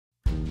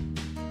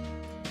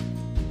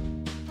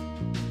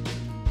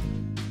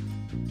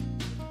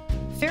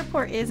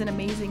Fairport is an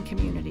amazing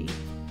community.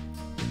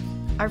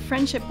 Our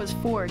friendship was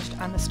forged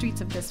on the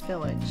streets of this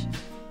village.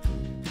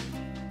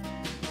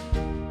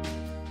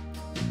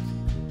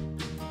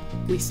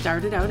 We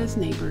started out as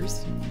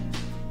neighbors,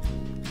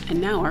 and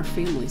now our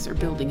families are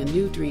building a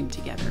new dream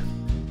together.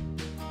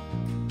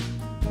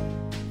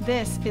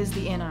 This is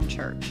the Inn on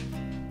Church.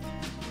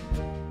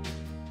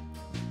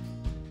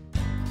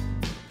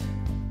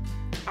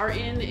 Our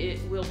inn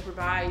will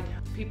provide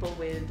people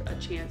with a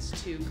chance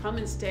to come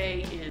and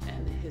stay in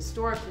an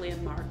historic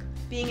landmark.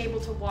 Being able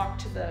to walk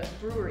to the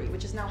brewery,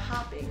 which is now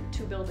hopping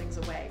 2 buildings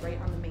away, right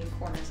on the main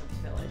corners of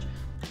the village.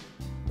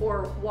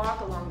 Or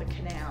walk along the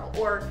canal,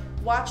 or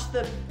watch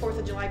the 4th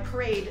of July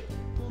parade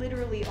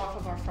literally off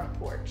of our front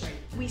porch. Right.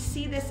 We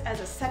see this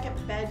as a second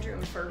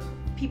bedroom for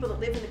people that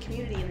live in the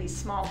community in these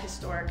small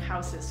historic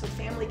houses, so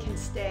family can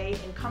stay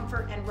in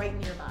comfort and right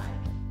nearby.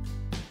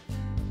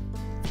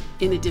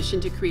 In addition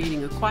to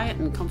creating a quiet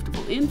and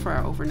comfortable inn for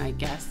our overnight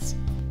guests,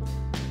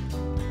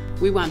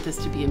 we want this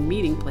to be a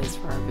meeting place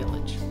for our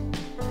village.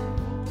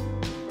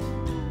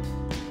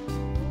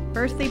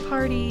 Birthday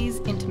parties,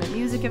 intimate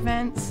music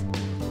events,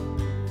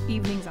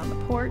 evenings on the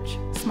porch,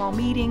 small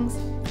meetings.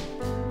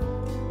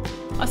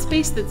 A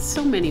space that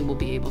so many will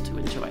be able to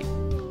enjoy.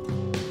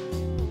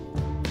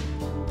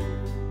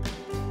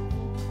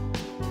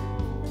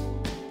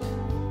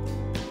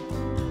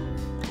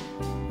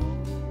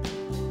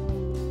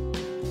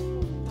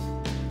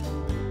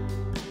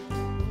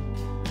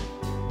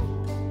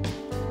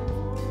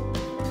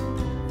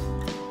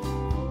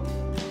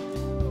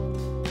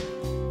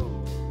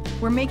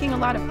 We're making a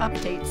lot of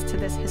updates to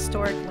this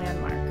historic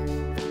landmark.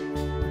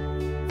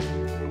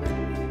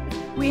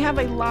 We have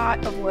a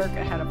lot of work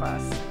ahead of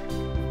us.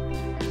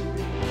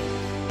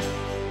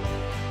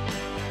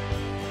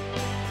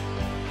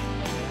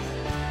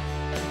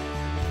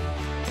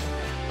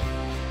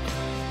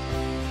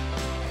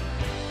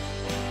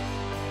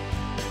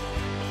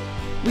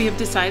 We have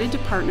decided to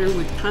partner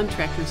with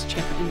contractors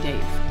Chip and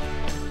Dave.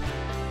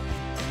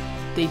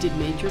 They did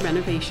major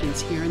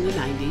renovations here in the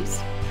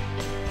 90s.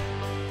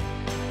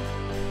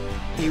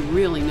 They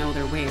really know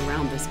their way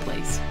around this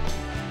place.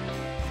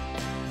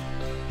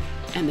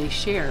 And they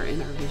share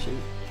in our vision.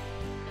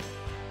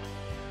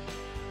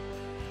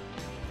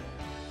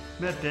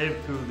 Met Dave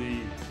through the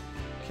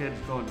kids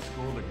going to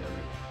school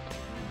together.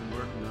 We've been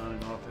working on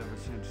and off ever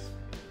since.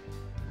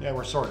 Yeah,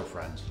 we're sort of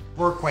friends.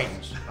 We're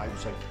acquaintances, I would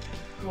say.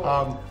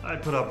 I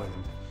put up with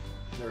him.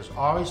 There's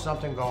always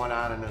something going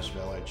on in this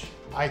village.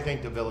 I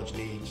think the village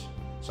needs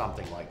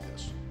something like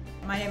this.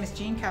 My name is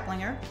Jean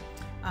Keplinger.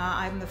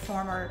 I'm the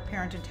former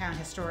Parenton Town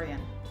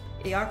historian.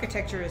 The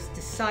architecture is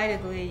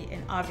decidedly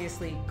and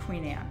obviously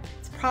Queen Anne.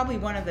 It's probably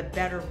one of the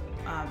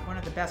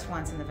best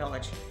ones in the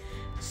village.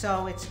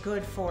 So it's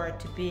good for it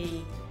to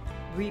be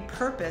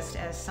repurposed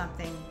as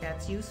something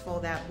that's useful,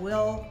 that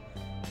will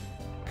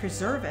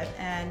preserve it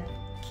and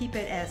keep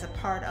it as a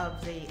part of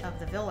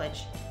the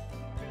village.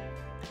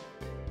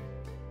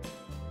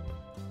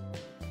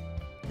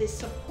 The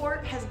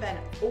support has been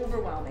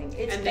overwhelming.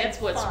 And that's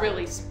what's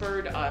really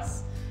spurred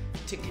us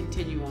to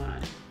continue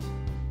on.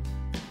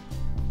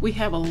 We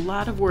have a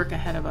lot of work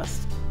ahead of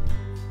us.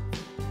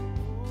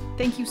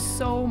 Thank you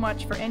so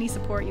much for any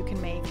support you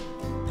can make.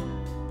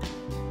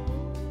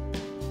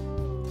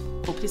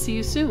 Hope to see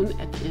you soon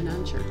at the Inn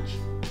on Church.